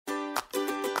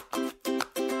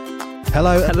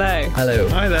Hello. Hello. Hello.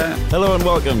 Hi there. Hello and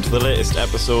welcome to the latest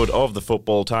episode of the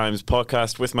Football Times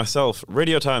podcast with myself,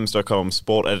 RadioTimes.com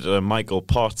sport editor Michael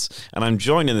Potts, and I'm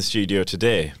joined in the studio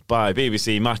today by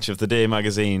BBC Match of the Day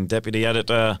magazine deputy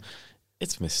editor.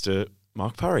 It's Mr.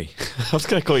 Mark Parry. I was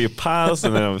going to call you Paz,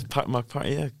 and then I was Mark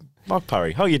Parry. Yeah, Mark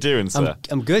Parry. How are you doing, sir?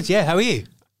 I'm good. Yeah. How are you?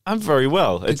 I'm very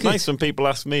well. It's good. Nice when people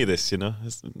ask me this. You know,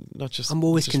 it's not just. I'm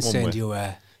always just one concerned way.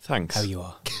 you're Thanks. how you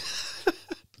are.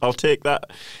 I'll take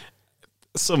that.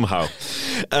 Somehow.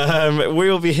 We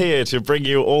will be here to bring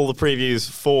you all the previews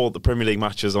for the Premier League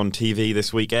matches on TV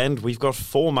this weekend. We've got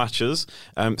 4 matches,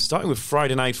 starting with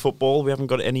Friday night football. We haven't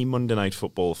got any Monday night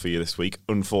football for you this week,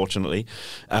 unfortunately.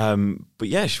 But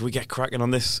yeah, should we get cracking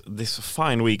on this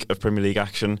fine week of Premier League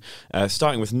action?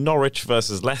 Starting with Norwich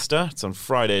versus Leicester. It's on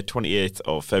Friday, 28th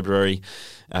of February.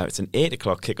 It's an 8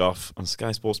 o'clock kickoff on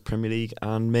Sky Sports Premier League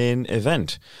and main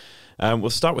event. We'll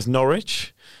start with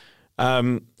Norwich.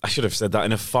 I should have said that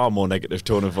in a far more negative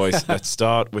tone of voice. Let's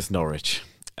start with Norwich.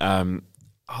 Are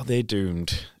they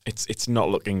doomed? It's not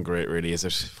looking great, really, is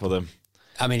it, for them?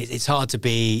 I mean, it's hard to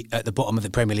be at the bottom of the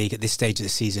Premier League at this stage of the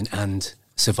season and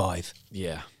survive.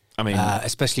 Yeah. I mean,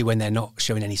 especially when they're not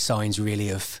showing any signs really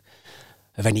of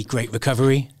any great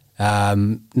recovery.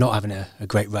 Not having a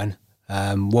great run.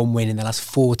 1 win in the last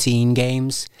 14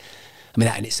 games. I mean,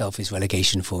 that in itself is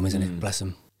relegation form, isn't it? Bless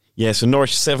them. yeah, so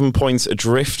Norwich 7 points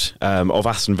adrift of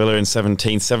Aston Villa in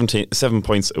 17th, 7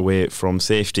 points away from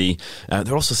safety.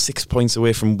 They're also 6 points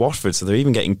away from Watford, so they're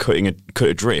even getting cut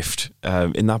adrift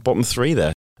in that bottom 3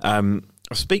 there. I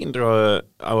was speaking to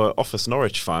our Office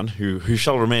Norwich fan, who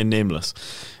shall remain nameless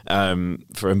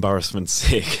for embarrassment's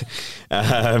sake.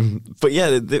 But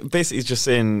yeah, basically he's just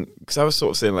saying, because I was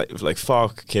sort of saying like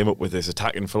Farke came up with this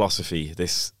attacking philosophy,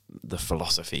 the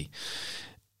philosophy,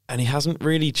 and he hasn't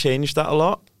really changed that a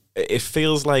lot. It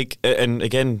feels like, and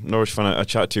again, Norwich fan I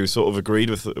chatted to sort of agreed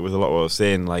with a lot of what I was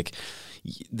saying. Like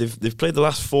they've played the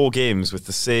last 4 games with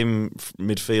the same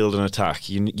midfield and attack.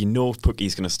 You know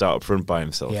Puckie's going to start up front by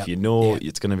himself. Yep. You know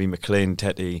it's going to be McLean,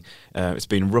 Tete. It's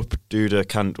been Rupp, Duda,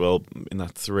 Cantwell in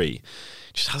that 3. It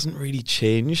just hasn't really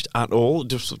changed at all,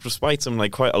 despite some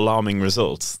like quite alarming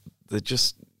results. They're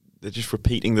just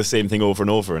repeating the same thing over and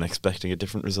over and expecting a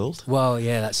different result. Well,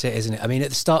 yeah, that's it, isn't it? I mean, at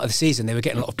the start of the season, they were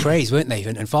getting a lot of praise, weren't they?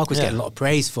 And Farke was getting a lot of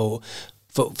praise for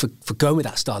going with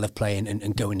that style of play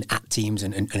and going at teams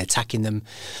and attacking them.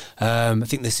 I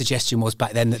think the suggestion was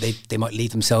back then that they might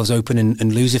leave themselves open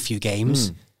and lose a few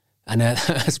games. And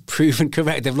that's proven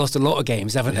correct. They've lost a lot of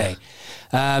games, haven't they?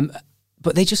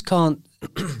 But they just can't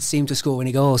seem to score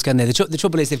any goals, can they? The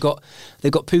trouble is they've got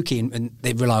Pukki and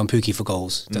they rely on Pukki for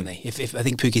goals, don't they? If I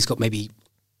think Pukki's got maybe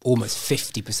almost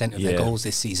 50% of their goals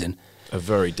this season. A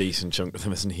very decent chunk of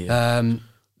them, isn't he?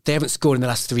 They haven't scored in the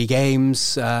last 3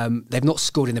 games. They've not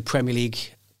scored in the Premier League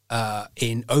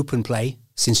in open play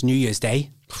since New Year's Day.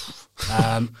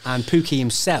 And Pukki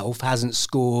himself hasn't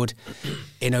scored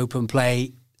in open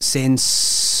play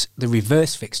since the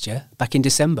reverse fixture back in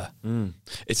December.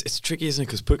 It's tricky, isn't it?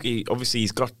 Because Pukki, obviously,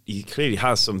 he clearly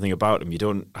has something about him. You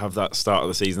don't have that start of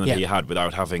the season that he had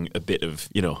without having a bit of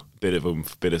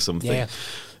oomph, bit of something. Yeah.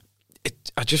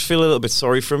 I just feel a little bit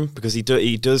sorry for him because he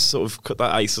does sort of cut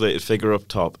that isolated figure up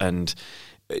top, and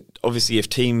obviously if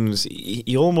teams,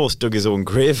 he almost dug his own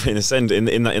grave in a sense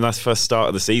in that first start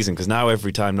of the season, because now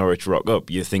every time Norwich rock up,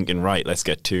 you're thinking, right, let's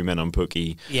get 2 men on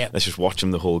Pukki, let's just watch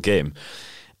him the whole game.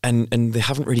 And they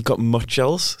haven't really got much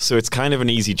else, so it's kind of an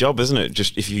easy job, isn't it?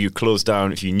 Just if you close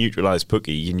down, if you neutralise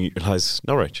Pukki, you neutralise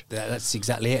Norwich. That's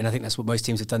exactly it, and I think that's what most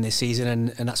teams have done this season,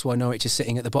 and that's why Norwich is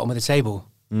sitting at the bottom of the table.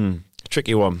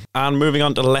 Tricky one. And moving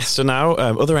on to Leicester now,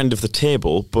 other end of the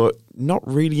table, but not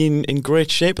really in great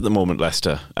shape at the moment,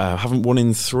 Leicester. Haven't won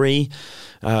in 3.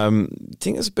 I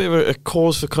think there's a bit of a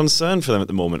cause for concern for them at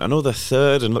the moment. I know they're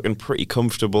 3rd and looking pretty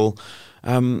comfortable.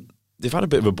 They've had a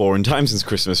bit of a boring time since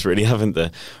Christmas, really, haven't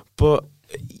they? But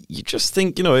you just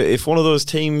think, if one of those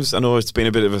teams, I know it's been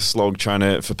a bit of a slog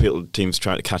for teams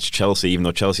trying to catch Chelsea, even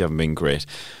though Chelsea haven't been great.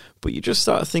 But you just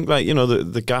start to think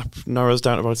the gap narrows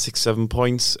down to about 6-7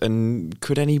 points, and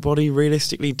could anybody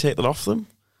realistically take that off them?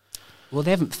 Well,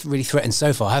 they haven't really threatened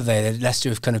so far, have they? Leicester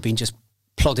have kind of been just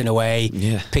plodding away,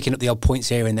 picking up the odd points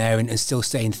here and there, and still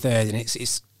staying 3rd. And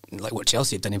it's like what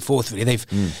Chelsea have done in 4th, really.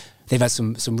 They've had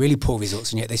some really poor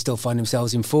results, and yet they still find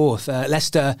themselves in 4th.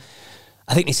 Leicester,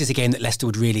 I think this is a game that Leicester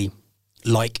would really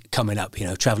like coming up,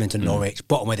 travelling to Norwich,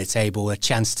 bottom of the table, a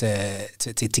chance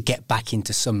to get back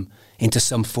into some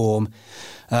form.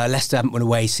 Leicester haven't won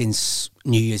away since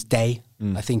New Year's Day,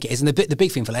 I think it is. And the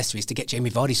big thing for Leicester is to get Jamie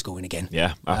Vardy scoring again.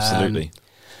 Yeah, absolutely.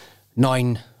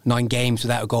 9 games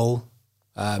without a goal.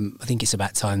 I think it's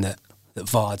about time that that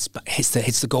Vards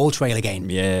hits the goal trail again.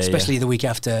 Yeah, especially the week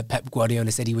after Pep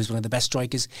Guardiola said he was one of the best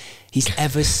strikers he's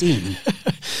ever seen.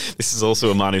 This is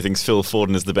also a man who thinks Phil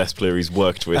Foden is the best player he's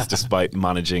worked with, despite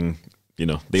managing,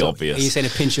 the obvious. Are you saying a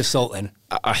pinch of salt then?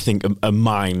 I think a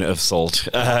mine of salt.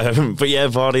 But yeah,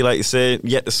 Vardy, like you say,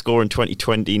 yet to score in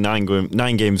 2020,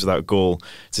 9 games without goal.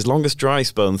 It's his longest dry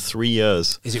spell in 3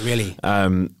 years. Is it really?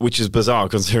 Which is bizarre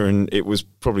considering it was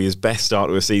probably his best start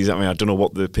to a season. I mean, I don't know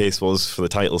what the pace was for the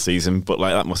title season, but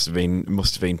like that must have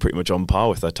been pretty much on par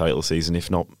with that title season,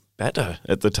 if not better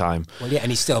at the time. Well, yeah,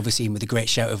 and he's still obviously with a great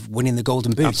shout of winning the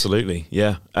Golden Boot. Absolutely,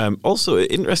 yeah. Also,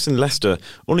 interesting, Leicester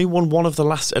only won one of the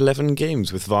last 11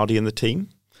 games with Vardy in the team.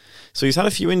 So he's had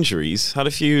a few injuries, had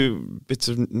a few bits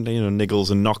of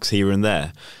niggles and knocks here and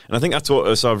there. And I think that's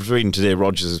what, so I was reading today,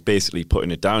 Rodgers is basically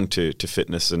putting it down to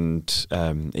fitness and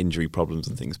injury problems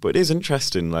and things. But it is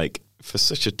interesting, like, for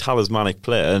such a talismanic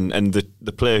player, and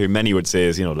the player who many would say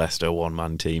is, Leicester,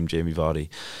 one-man team, Jamie Vardy,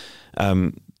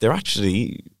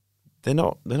 they're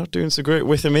not doing so great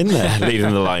with him in there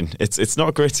leading the line. It's not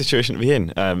a great situation to be in.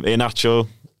 Iheanacho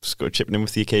chipping in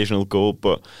with the occasional goal,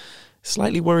 but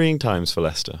slightly worrying times for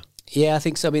Leicester. Yeah, I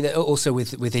think so. I mean, also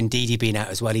with Ndidi being out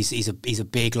as well, he's a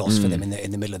big loss for them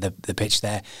in the middle of the pitch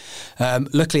there.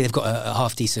 Luckily, they've got a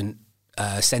half decent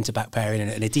centre back pairing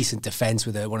and a decent defence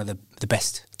with one of the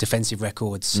best defensive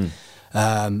records.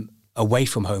 Away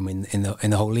from home in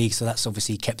the whole league, so that's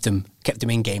obviously kept them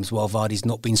in games while Vardy's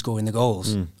not been scoring the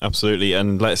goals. Absolutely,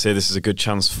 and let's say this is a good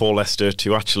chance for Leicester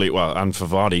to actually, and for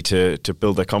Vardy to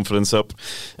build their confidence up.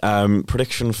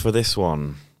 Prediction for this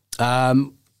one?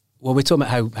 Well, we're talking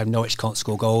about how Norwich can't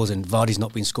score goals and Vardy's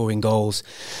not been scoring goals.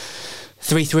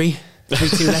 3-3.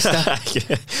 3-2 Leicester.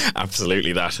 Yeah,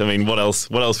 absolutely that. I mean, what else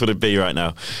would it be right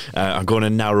now? I'm going to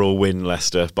narrow win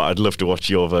Leicester, but I'd love to watch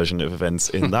your version of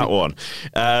events in that one.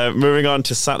 Moving on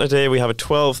to Saturday, we have a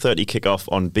 12:30 kickoff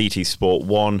on BT Sport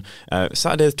 1.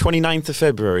 Saturday, the 29th of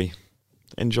February.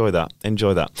 Enjoy that.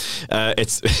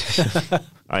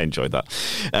 I enjoyed that.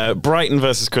 Brighton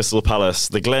versus Crystal Palace.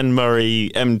 The Glen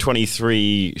Murray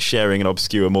M23 sharing an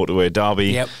obscure motorway derby.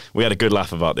 Yep. We had a good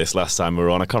laugh about this last time we were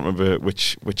on. I can't remember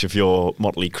which of your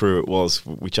motley crew it was.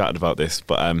 We chatted about this,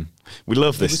 but we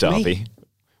love this derby. Me.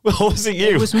 Well, was it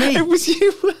you? It was me. It was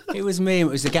you. It was me. It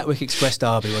was the Gatwick Express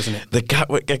derby, wasn't it? The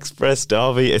Gatwick Express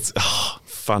derby. It's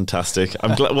fantastic.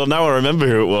 I'm glad. Well, now I remember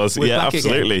who it was. We're back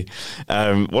absolutely.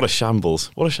 What a shambles.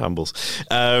 We'll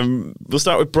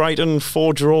start with Brighton.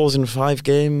 4 draws in 5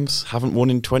 games. Haven't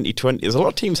won in 2020. There's a lot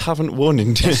of teams haven't won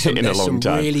in a long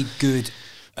time. Really good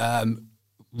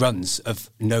runs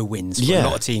of no wins for a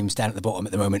lot of teams down at the bottom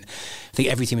at the moment. I think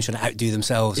every team is trying to outdo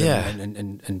themselves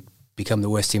and become the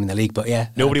worst team in the league. But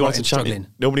nobody wants a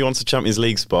Champions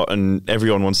League spot, and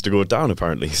everyone wants to go down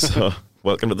apparently. So.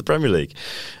 Welcome to the Premier League.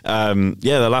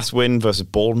 The last win versus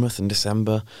Bournemouth in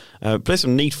December. Play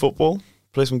some neat football,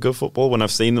 play some good football. When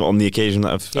I've seen them on the occasion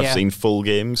that I've seen full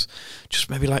games, just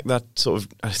maybe like that sort of,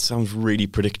 it sounds really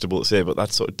predictable to say, but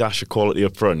that sort of dash of quality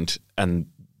up front and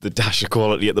the dash of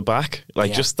quality at the back.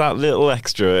 Just that little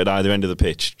extra at either end of the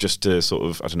pitch, just to sort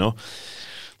of, I don't know,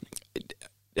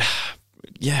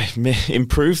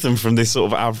 improve them from this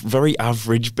sort of very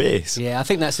average base. Yeah, I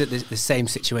think that's the same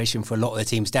situation for a lot of the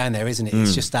teams down there, isn't it?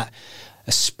 It's just that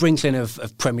a sprinkling of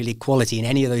Premier League quality in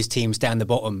any of those teams down the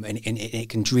bottom, and it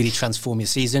can really transform your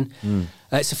season.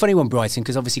 It's a funny one, Brighton,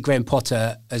 because obviously Graham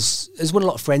Potter has won a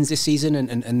lot of friends this season,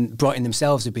 and Brighton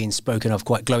themselves have been spoken of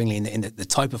quite glowingly in the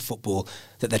type of football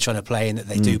that they're trying to play and that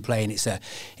they do play, and it's a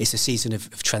season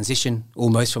of transition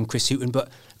almost from Chris Hughton. But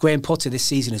Graham Potter this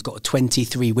season has got a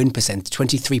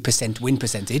 23% win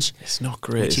percentage. It's not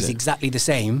great, which is exactly the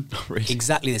same, really?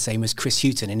 Exactly the same as Chris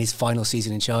Hughton in his final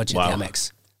season in charge at the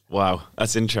Amex. Wow,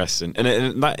 that's interesting.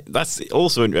 And that's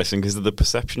also interesting because of the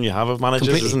perception you have of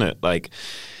managers, isn't it?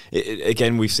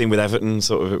 Again, we've seen with Everton,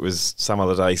 sort of, it was Sam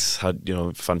Allardyce had,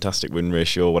 fantastic win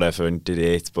ratio or whatever and did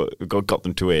 8th, but got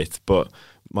them to 8th. But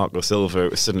Marco Silva,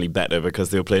 it was suddenly better because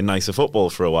they were playing nicer football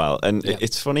for a while. And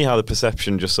it's funny how the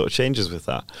perception just sort of changes with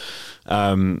that.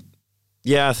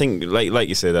 I think, like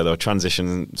you say there, though,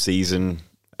 transition season,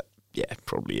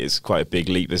 probably is quite a big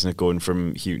leap, isn't it, going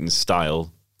from Hughton's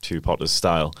style to Potter's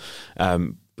style.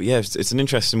 But it's an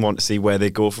interesting one to see where they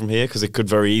go from here, because it could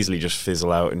very easily just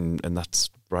fizzle out and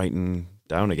that's Brighton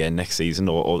down again next season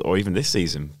or even this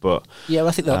season. But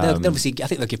I think they'll obviously, I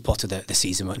think they'll give Potter the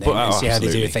season, won't they? And see how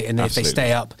they do if they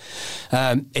stay up.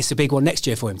 It's a big one next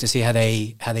year for him to see how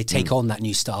they take on that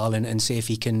new style and see if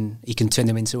he can turn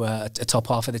them into a top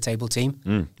half of the table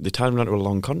team. They tied him down to a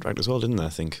long contract as well, didn't they? I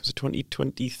think it was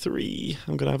 2023.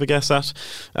 I'm going to have a guess at.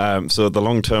 So the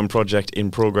long-term project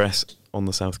in progress on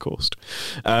the south coast.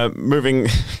 Moving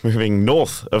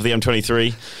north of the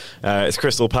M23, it's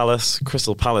Crystal Palace.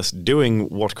 Crystal Palace doing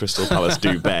what Crystal Palace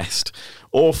do best.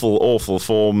 Awful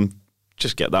form.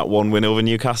 Just get that one win over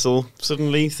Newcastle.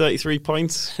 Suddenly 33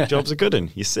 points. Job's a good one.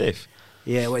 You're safe.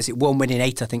 Yeah, what is it? 1 win in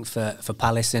 8, I think, for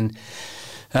Palace. And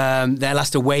their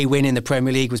last away win in the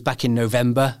Premier League was back in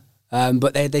November.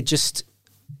 But they're just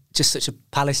such a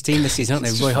Palace team this season, aren't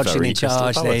they? Roy Hodgson in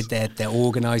charge. They're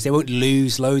organised. They won't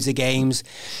lose loads of games.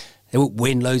 They won't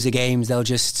win loads of games. They'll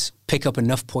just pick up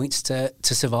enough points to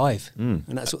survive, and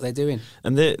that's what they're doing.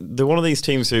 And they're one of these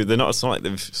teams who it's not like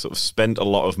they've sort of spent a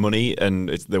lot of money and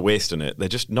they're wasting it. They're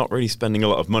just not really spending a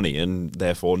lot of money and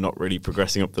therefore not really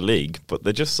progressing up the league. But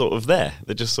they're just sort of there.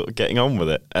 They're just sort of getting on with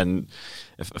it. And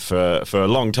for a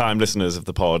long time listeners of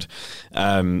the pod,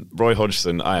 Roy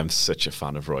Hodgson, I am such a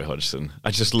fan of Roy Hodgson.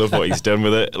 I just love what he's done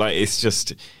with it. Like he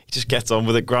just gets on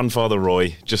with it. Grandfather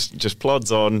Roy just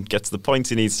plods on, gets the points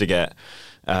he needs to get.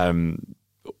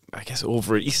 I guess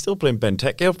over it. He's still playing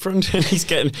Benteke up front, and he's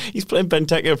playing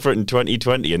Benteke up front in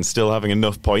 2020, and still having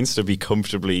enough points to be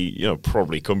comfortably,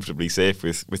 probably comfortably safe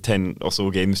with 10 or so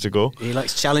games to go. He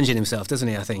likes challenging himself, doesn't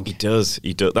he? I think he does.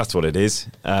 That's what it is.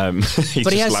 He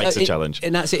likes a challenge,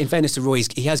 and that's it. In fairness to Roy,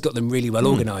 he has got them really well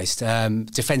organised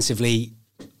defensively.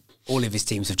 All of his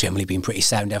teams have generally been pretty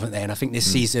sound, haven't they? And I think this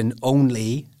season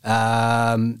only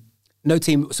no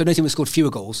team has scored fewer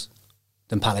goals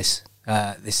than Palace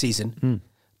this season.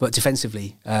 But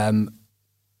defensively,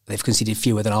 they've conceded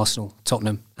fewer than Arsenal,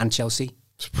 Tottenham and Chelsea.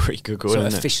 It's pretty good going,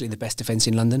 isn't it? Officially the best defence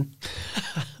in London.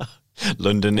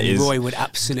 London and is... Roy would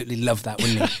absolutely love that,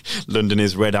 wouldn't he? London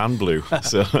is red and blue,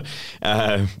 so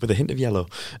with a hint of yellow.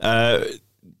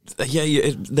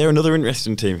 They're another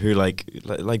interesting team who,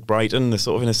 like Brighton, they're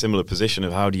sort of in a similar position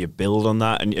of how do you build on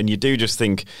that? And you do just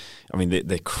think, I mean,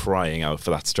 they're crying out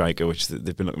for that striker, which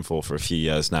they've been looking for a few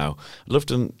years now. I'd love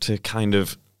them to kind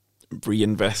of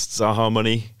reinvest Zaha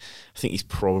money. I think he's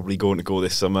probably going to go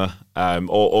this summer,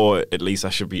 or at least they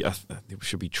should be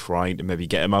trying to maybe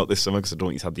get him out this summer, because I don't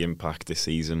think he's had the impact this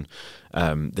season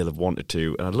they'll have wanted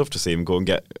to. And I'd love to see him go and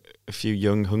get a few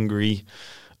young, hungry,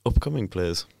 upcoming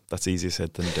players. That's easier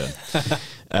said than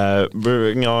done.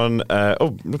 Moving on.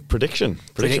 Prediction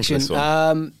for this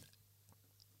one.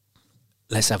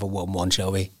 Let's have a 1-1,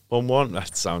 shall we? 1-1.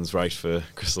 That sounds right for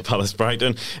Crystal Palace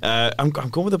Brighton. I'm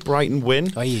going with a Brighton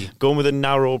win. Are you? Going with a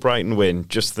narrow Brighton win.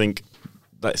 Just think,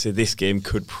 let's say this game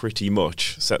could pretty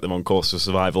much set them on course for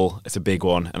survival. It's a big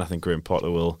one, and I think Graham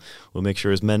Potter will make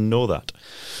sure his men know that.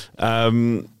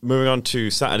 Moving on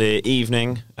to Saturday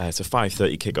evening. It's a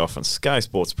 5:30 kickoff on Sky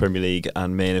Sports Premier League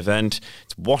and main event.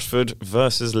 It's Watford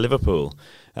versus Liverpool.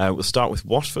 We'll start with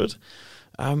Watford.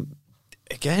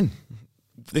 Again,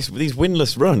 these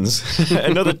winless runs,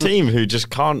 another team who just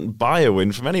can't buy a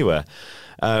win from anywhere.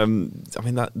 I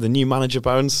mean, that the new manager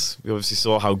bounce, we obviously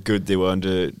saw how good they were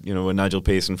under, when Nigel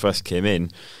Pearson first came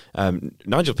in.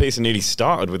 Nigel Pearson nearly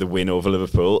started with a win over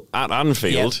Liverpool at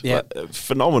Anfield. Yeah.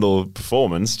 Phenomenal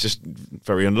performance, just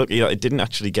very unlucky that it didn't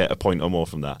actually get a point or more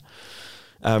from that.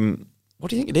 What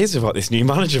do you think it is about this new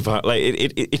manager? Like,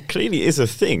 it clearly is a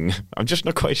thing. I'm just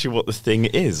not quite sure what the thing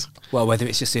is. Well, whether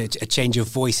it's just a change of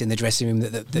voice in the dressing room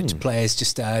that players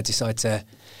just decide to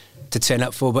turn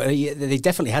up for. But they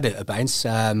definitely had a bounce.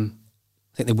 I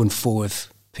think they won 4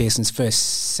 of Pearson's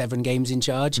first 7 games in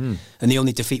charge, and the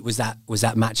only defeat was that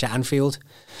match at Anfield.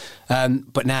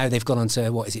 But now they've gone on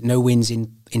to, no wins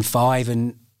in 5,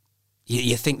 and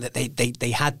you think that they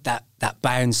had that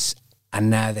bounce. And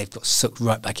now they've got sucked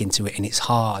right back into it, and it's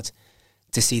hard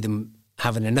to see them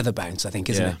having another bounce, I think,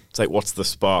 isn't it? It's like, what's the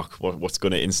spark? What's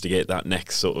going to instigate that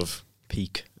next sort of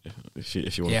peak, if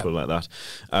you want to put it like that?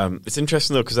 It's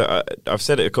interesting, though, because I've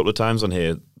said it a couple of times on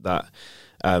here that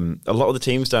a lot of the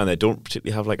teams down there don't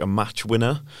particularly have like a match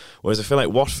winner, whereas I feel like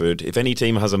Watford, if any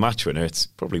team has a match winner, it's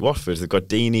probably Watford. They've got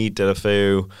Deeney,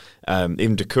 Deulofeu,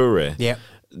 even Doucouré. Yeah.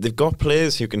 They've got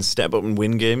players who can step up and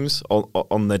win games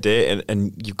on their day,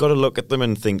 and you've got to look at them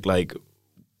and think like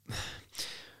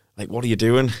what are you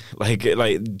doing? Like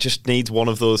just needs one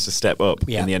of those to step up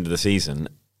in the end of the season,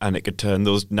 and it could turn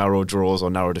those narrow draws or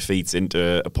narrow defeats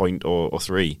into a point or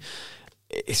 3.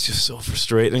 It's just so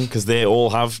frustrating because they're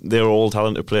all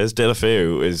talented players.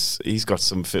 Deulofeu he's got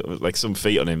some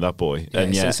feet on him, that boy. Yeah,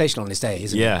 and sensational on his day,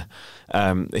 isn't it? Yeah,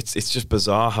 it's just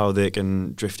bizarre how they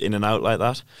can drift in and out like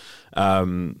that.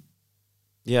 And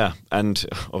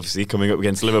obviously coming up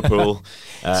against Liverpool,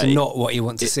 it's not what you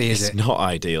want to see, is it? It's not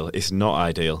ideal. It's not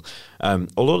ideal.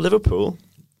 Although Liverpool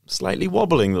slightly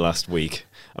wobbling the last week.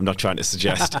 I'm not trying to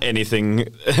suggest anything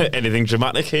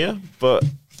dramatic here, but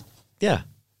yeah.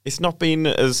 It's not been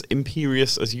as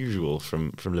imperious as usual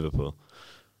from Liverpool.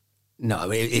 No,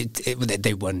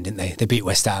 they won, didn't they? They beat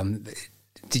West Ham.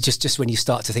 Just when you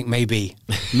start to think maybe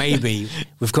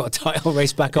we've got a title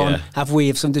race back on, have we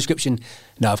of some description?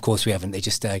 No, of course we haven't. They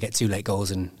just get 2 late goals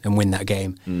and win that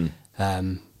game.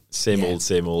 Same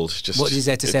old. Just, what is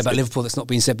there to say about Liverpool that's not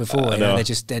been said before?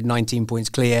 They're 19 points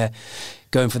clear,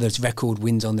 going for those record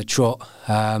wins on the trot.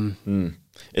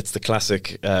 It's the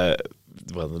classic, the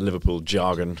Liverpool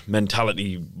jargon,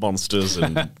 mentality monsters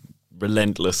and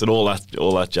relentless and all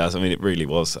that jazz. I mean, it really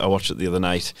was. I watched it the other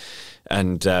night,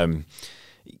 and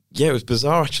it was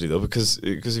bizarre actually though, because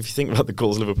if you think about the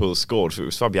goals Liverpool scored, it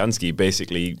was Fabianski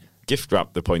basically gift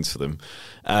wrapped the points for them.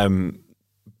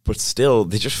 But still,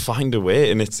 they just find a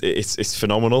way, and it's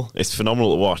phenomenal. It's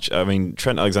phenomenal to watch. I mean,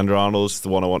 Trent Alexander-Arnold's the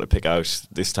one I want to pick out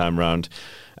this time round.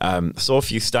 I saw a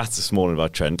few stats this morning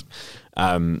about Trent.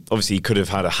 Obviously, he could have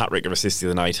had a hat-trick of assists the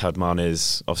other night had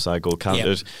Mane's offside goal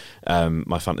counted.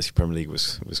 My fantasy Premier League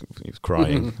was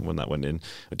crying when that went in.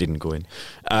 It didn't go in.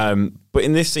 But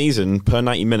in this season, per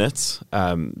 90 minutes,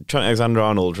 Trent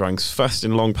Alexander-Arnold ranks first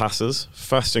in long passes,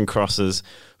 first in crosses,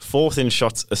 fourth in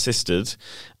shots assisted,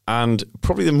 and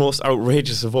probably the most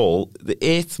outrageous of all, the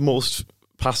 8th most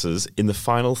passes in the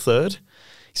final third.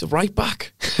 He's a right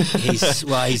back. He's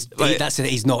not,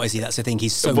 is he? That's the thing.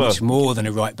 He's so much more than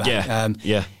a right back.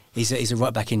 Yeah. He's a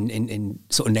right back in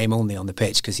sort of name only on the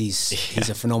pitch, because he's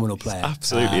a phenomenal player.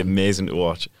 Absolutely amazing to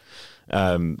watch.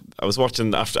 I was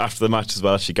watching after the match as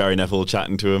well. Actually, Gary Neville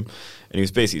chatting to him, and he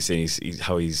was basically saying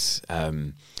how he's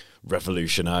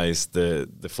revolutionised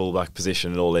the fullback position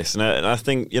and all this. And I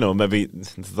think, maybe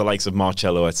the likes of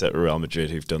Marcelo, etc., Real Madrid,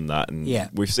 who've done that, and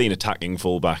we've seen attacking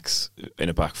fullbacks in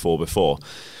a back four before.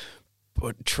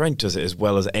 But Trent does it as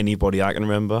well as anybody I can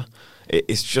remember.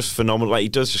 It's just phenomenal. Like, he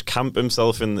does just camp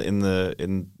himself in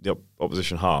the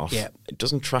opposition half. Yeah. It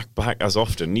doesn't track back as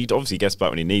often. He obviously gets back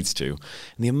when he needs to. And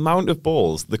the amount of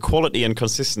balls, the quality and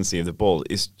consistency of the ball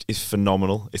is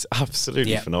phenomenal. It's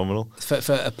absolutely phenomenal. For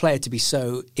a player to be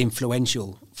so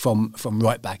influential from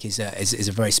right back is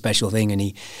a very special thing. And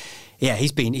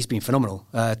he's been phenomenal.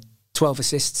 12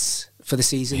 assists for the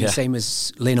season, the same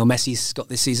as Lionel Messi's got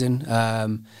this season.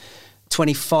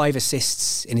 25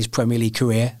 assists in his Premier League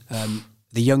career,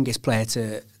 the youngest player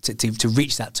to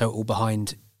reach that total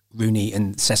behind Rooney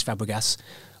and Cesc Fabregas,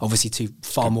 obviously two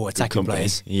far more attacking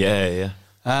players. Yeah.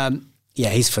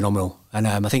 He's phenomenal. And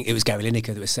I think it was Gary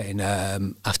Lineker that was saying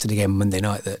after the game Monday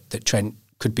night that Trent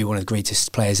could be one of the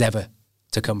greatest players ever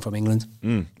to come from England.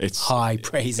 It's high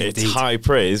praise indeed. It's high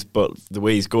praise, but the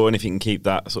way he's going, if he can keep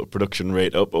that sort of production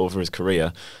rate up over his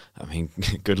career, I mean,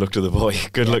 good luck to the boy,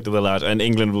 good luck to the lad. And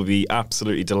England will be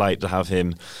absolutely delighted to have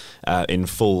him in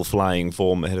full flying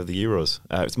form ahead of the Euros.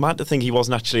 It's mad to think he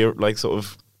wasn't actually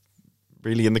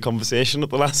really in the conversation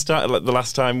at the last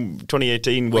time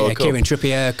 2018 World Cup. Kieran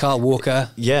Trippier, Kyle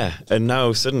Walker. Yeah, and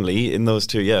now suddenly in those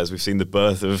 2 years we've seen the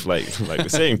birth of, like we're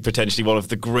saying, potentially one of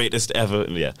the greatest ever.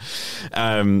 Yeah,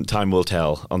 time will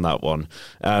tell on that one.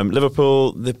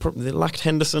 Liverpool, they lacked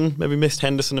Henderson, maybe missed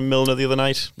Henderson and Milner the other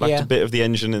night. Lacked a bit of the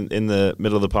engine in the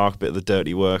middle of the park, a bit of the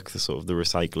dirty work, the sort of the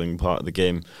recycling part of the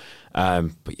game.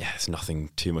 But yeah, it's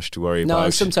nothing too much to worry about. No,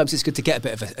 sometimes it's good to get a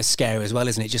bit of a scare as well,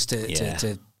 isn't it? Just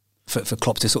to for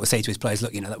Klopp to sort of say to his players,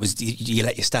 look, that was you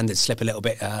let your standards slip a little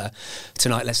bit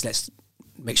tonight. Let's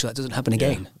make sure that doesn't happen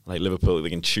again. Like Liverpool, they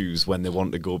can choose when they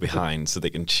want to go behind, so they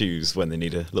can choose when they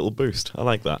need a little boost. I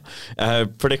like that.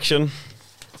 Prediction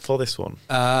for this one.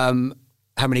 How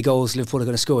many goals Liverpool are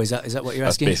going to score? Is that what you're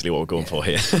asking? That's basically what we're going for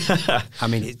here. I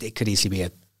mean, it could easily be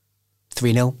a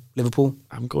 3-0 Liverpool.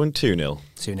 I'm going 2-0.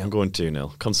 2-0. I'm going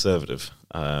 2-0. Conservative.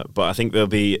 But I think they'll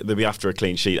be after a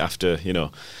clean sheet, after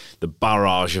the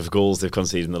barrage of goals they've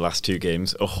conceded in the last 2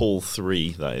 games, a whole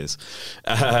 3 that is.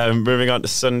 Moving on to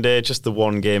Sunday, just the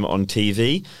one game on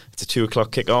TV. It's a 2:00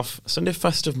 kickoff. Sunday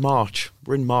 1st of March.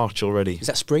 We're in March already. Is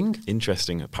that spring?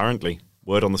 Interesting. Apparently,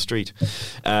 word on the street.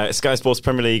 Sky Sports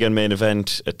Premier League and main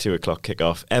event at 2:00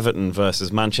 kickoff. Everton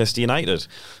versus Manchester United.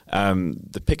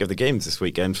 The pick of the games this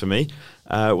weekend for me.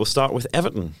 We'll start with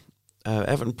Everton.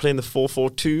 Everton playing the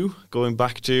 4-4-2, going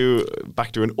back to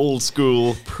an old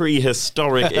school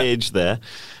prehistoric age there.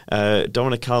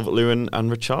 Dominic Calvert-Lewin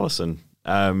and Richarlison.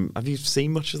 Have you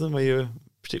seen much of them? Are you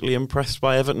particularly impressed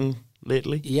by Everton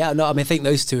lately? Yeah, no. I mean, I think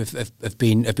those two have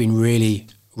been really,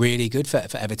 really good for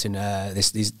Everton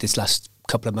this last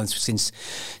couple of months since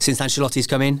Ancelotti's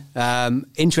come in.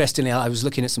 Interestingly, I was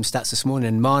looking at some stats this morning,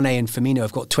 and Mane and Firmino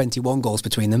have got 21 goals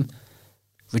between them.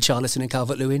 Richarlison and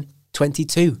Calvert-Lewin,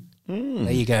 22.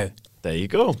 There you go. There you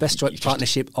go. Best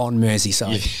partnership on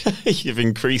Merseyside. You've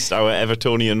increased our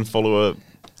Evertonian follower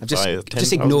I've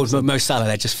just ignored Mo Salah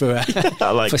there just for I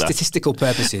like for that. Statistical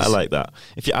purposes. I like that.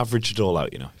 If you average it all out,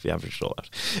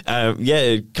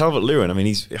 Calvert-Lewin. I mean,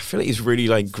 I feel like he's really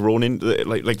like grown into it,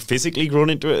 like physically grown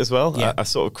into it as well. Yeah. I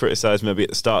sort of criticised maybe at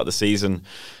the start of the season.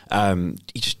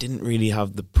 He just didn't really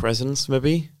have the presence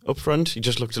maybe up front. He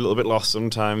just looked a little bit lost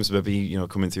sometimes. Maybe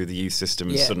coming through the youth system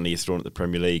and suddenly he's thrown at the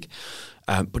Premier League.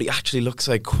 But he actually looks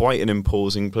like quite an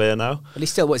imposing player now. But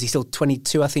he's still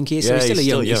 22, I think he is. Yeah, so he's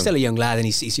young. still a young lad, and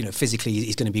he's physically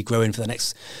he's going to be growing for the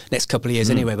next couple of years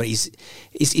anyway. But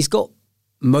he's got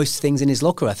most things in his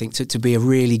locker, I think, to be a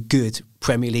really good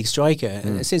Premier League striker.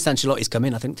 And since Ancelotti's come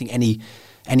in, I don't think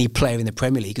any player in the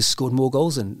Premier League has scored more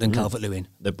goals than Calvert-Lewin.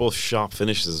 They're both sharp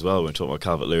finishers as well. When we're talking about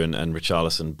Calvert-Lewin and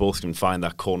Richarlison, both can find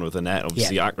that corner of the net.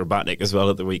 Obviously acrobatic as well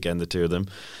at the weekend, the two of them.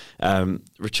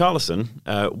 Richarlison,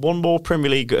 one more Premier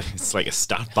League... It's like a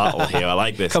stat battle here. I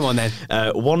like this. Come on then.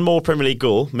 One more Premier League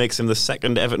goal makes him the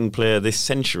second Everton player this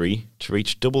century to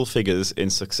reach double figures in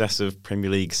successive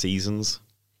Premier League seasons.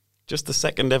 Just the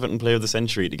second Everton player of the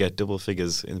century to get double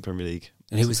figures in the Premier League.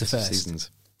 And who was the first?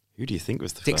 Seasons. Who do you think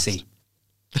was the Dixie.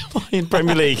 first? In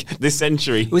Premier League this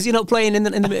century. Was he not playing in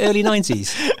the early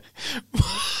 90s?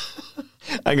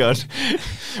 Hang on.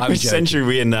 Which joking. century are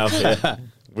we in now? Yeah.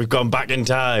 We've gone back in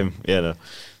time. Yeah, no.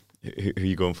 Who are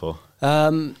you going for?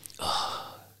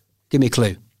 Give me a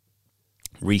clue.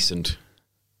 Recent.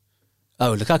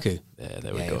 Oh, Lukaku. Yeah,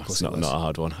 there we Yeah, go. of course It's it was. not a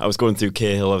hard one. I was going through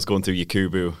Cahill, I was going through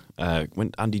Yakubu,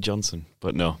 went Andy Johnson,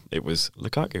 but no, it was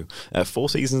Lukaku. 4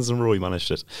 seasons in a row he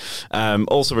managed it.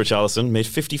 Also Richarlison made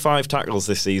 55 tackles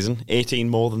this season, 18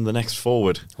 more than the next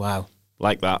forward. Wow.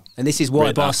 Like that. And this is why Rate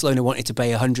that. Barcelona wanted to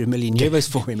pay 100 million euros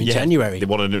for him in January. They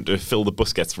wanted him to fill the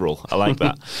Busquets role. I like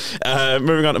that.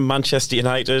 Moving on to Manchester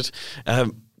United.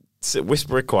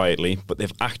 Whisper it quietly, but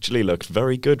they've actually looked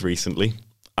very good recently.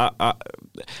 I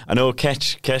know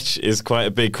Ketch is quite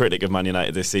a big critic of Man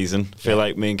United this season. I feel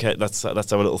like me and Ketch, that's our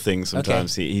little thing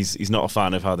sometimes. Okay. He's not a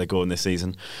fan of how they're going this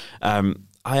season.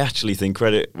 I actually think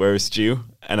credit where it's due,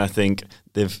 and I think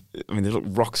they've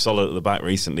looked rock solid at the back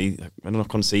recently. They're not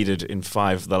conceded in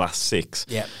 5 of the last 6.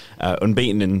 Yeah.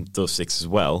 Unbeaten in those 6 as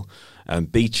well.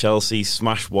 Beat Chelsea,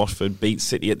 smashed Watford, beat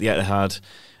City at the Etihad.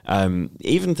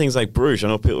 Even things like Bruges, I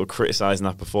know people were criticising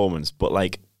that performance, but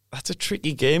like that's a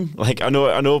tricky game. Like I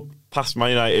know past Man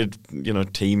United,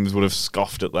 teams would have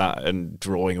scoffed at that and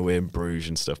drawing away in Bruges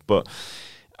and stuff, but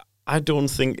I don't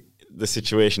think the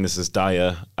situation is as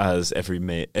dire as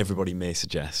everybody may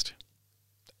suggest.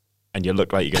 And you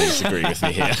look like you're going to disagree with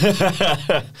me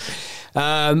here.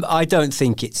 I don't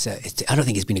think I don't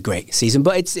think it's been a great season,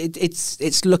 but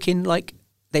it's looking like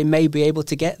they may be able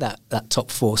to get that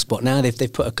top 4 spot now.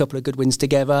 They've put a couple of good wins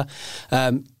together.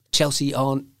 Chelsea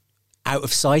aren't out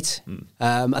of sight.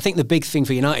 I think the big thing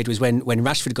for United was when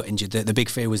Rashford got injured. The big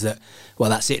fear was that, well,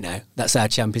 that's it now. That's our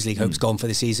Champions League hopes gone for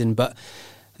the season. But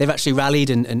they've actually rallied,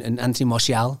 and Anthony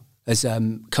Martial has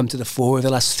come to the fore of the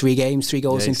last 3 games. 3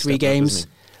 goals in 3 games.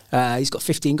 He's got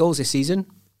 15 goals this season,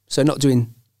 so not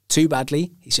doing too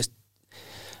badly. He's just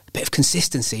a bit of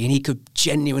consistency, and he could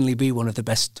genuinely be one of the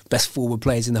best forward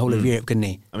players in the whole of Europe, couldn't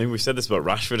he? I mean, we've said this about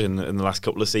Rashford in the last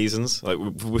couple of seasons. Like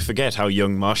we forget how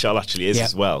young Martial actually is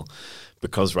as well,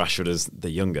 because Rashford is the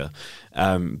younger.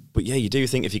 But yeah, you do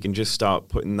think if you can just start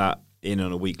putting that in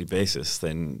on a weekly basis,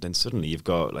 then suddenly you've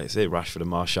got, like I say, Rashford and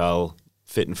Martial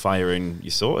fit and firing, you're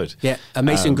sorted. Yeah, and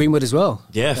Mason Greenwood as well.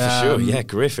 Yeah, for sure. Yeah,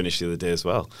 great finish the other day as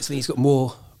well. So he's got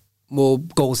more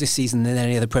goals this season than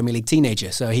any other Premier League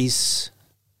teenager. So he's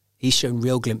shown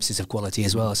real glimpses of quality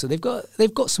as well. So they've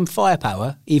got some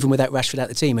firepower, even without Rashford out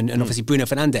the team. And obviously Bruno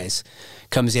Fernandes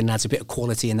comes in and adds a bit of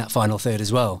quality in that final third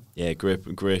as well. Yeah,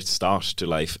 great start to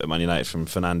life at Man United from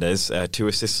Fernandes. 2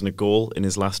 assists and a goal in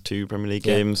his last 2 Premier League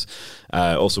games.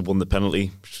 Also won the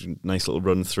penalty. Nice little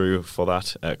run through for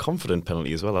that. Confident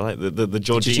penalty as well. I like the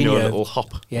Jorginho little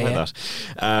hop. I like that.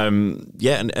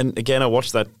 And again, I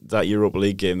watched that Europa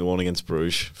League game, the one against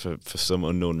Bruges, for some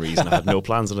unknown reason. I had no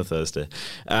plans on a Thursday.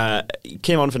 He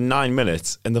came on for 9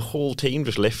 minutes and the whole team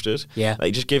just lifted. Yeah.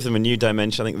 Like, just gave them a new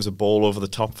dimension. I think there was a ball over the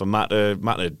top for Mata.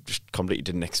 Mata just completely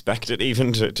didn't expect it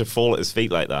even to fall at his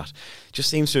feet like that. Just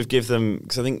seems to have given them,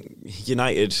 because I think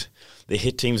United, they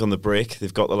hit teams on the break.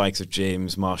 They've got the likes of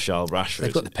James, Martial, Rashford.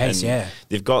 They've got the pace,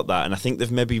 They've got that, and I think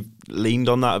they've maybe leaned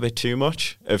on that a bit too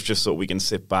much, of just so we can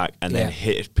sit back and then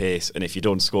hit at pace, and if you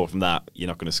don't score from that, you're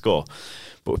not going to score.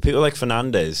 But with people like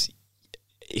Fernandes,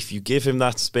 if you give him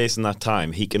that space and that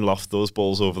time, he can loft those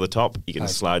balls over the top. He can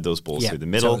slide those balls through the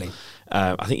middle. Totally.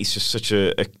 I think he's just such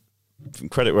a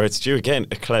credit where it's due. Again,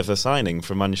 a clever signing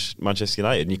from Manchester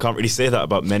United, and you can't really say that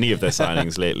about many of their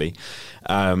signings lately.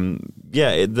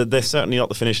 They're certainly not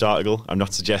the finished article. I'm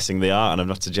not suggesting they are, and I'm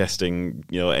not suggesting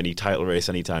any title race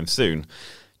anytime soon.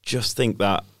 Just think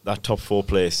that top 4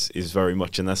 place is very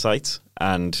much in their sights,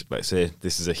 and like I say,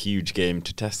 this is a huge game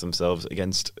to test themselves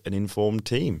against an informed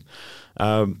team.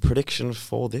 Prediction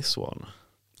for this one?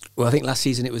 Well, I think last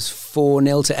season it was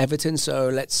 4-0 to Everton, so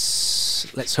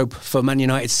let's hope for Man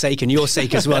United's sake and your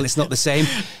sake as well it's not the same.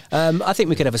 I think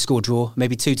we could have a score draw,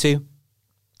 maybe 2-2.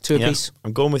 2 apiece.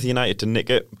 I'm going with United to nick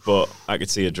it, but I could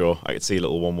see a draw. I could see a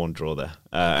little 1-1 draw there.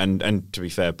 And to be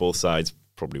fair, both sides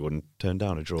probably wouldn't turn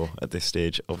down a draw at this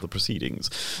stage of the proceedings.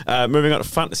 Moving on to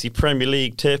Fantasy Premier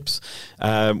League tips.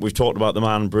 We've talked about the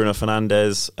man Bruno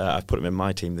Fernandes. I've put him in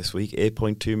my team this week.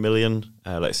 8.2 million.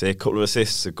 Let's say a couple of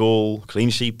assists, a goal, clean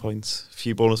sheet points, a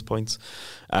few bonus points.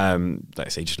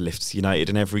 Let's say just lifts United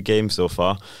in every game so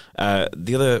far.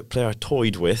 The other player I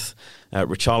toyed with,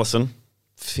 Richarlison,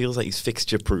 feels like he's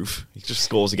fixture proof. He just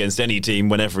scores against any team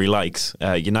whenever he likes.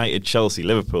 United, Chelsea,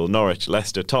 Liverpool, Norwich,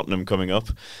 Leicester, Tottenham coming up.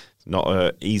 Not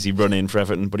an easy run-in for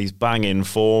Everton, but he's bang in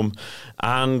form.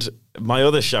 And my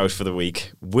other shout for the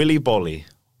week, Willy Bolly.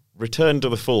 Return to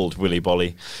the fold, Willy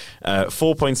Bolly.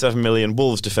 4.7 million,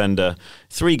 Wolves defender.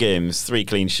 3 games, 3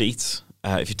 clean sheets.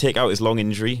 If you take out his long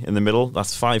injury in the middle,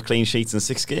 that's 5 clean sheets in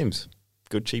 6 games.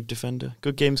 Good cheap defender.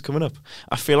 Good games coming up.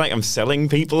 I feel like I'm selling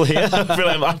people here. I feel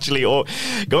like I'm actually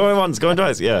going once, going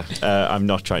twice. Yeah, I'm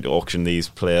not trying to auction these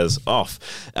players off.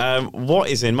 What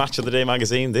is in Match of the Day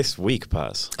magazine this week,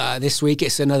 Paz? This week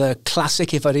it's another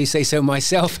classic, if I do say so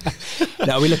myself.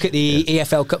 Now we look at the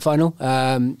EFL Cup final,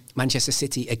 Manchester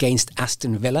City against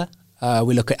Aston Villa.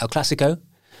 We look at El Clasico,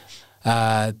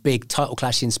 big title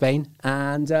clash in Spain,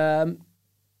 and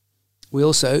we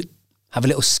also have a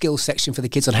little skill section for the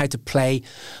kids on how to play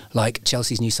like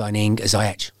Chelsea's new signing,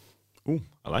 Ziyech. Ooh,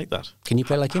 I like that. Can you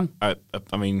play like him? I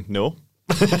mean, no.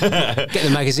 Get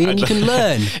the magazine and you can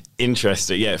learn.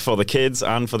 Interesting, yeah, for the kids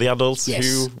and for the adults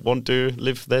who want to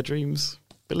live their dreams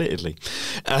belatedly.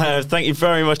 Thank you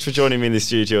very much for joining me in the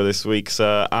studio this week,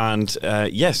 sir. And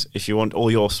yes, if you want all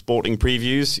your sporting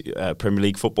previews, Premier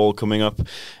League football coming up,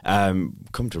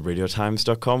 come to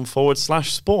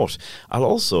radiotimes.com/sport. I'll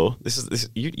also,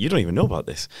 you don't even know about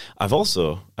this.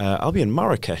 I'll be in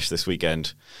Marrakesh this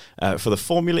weekend for the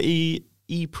Formula E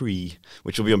E-Prix,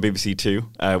 which will be on BBC Two.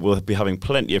 We'll be having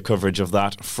plenty of coverage of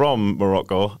that from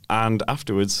Morocco and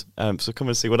afterwards. So come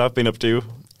and see what I've been up to.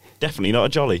 Definitely not a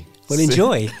jolly. Well,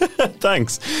 enjoy.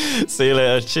 Thanks. See you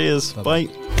later. Cheers. Bye.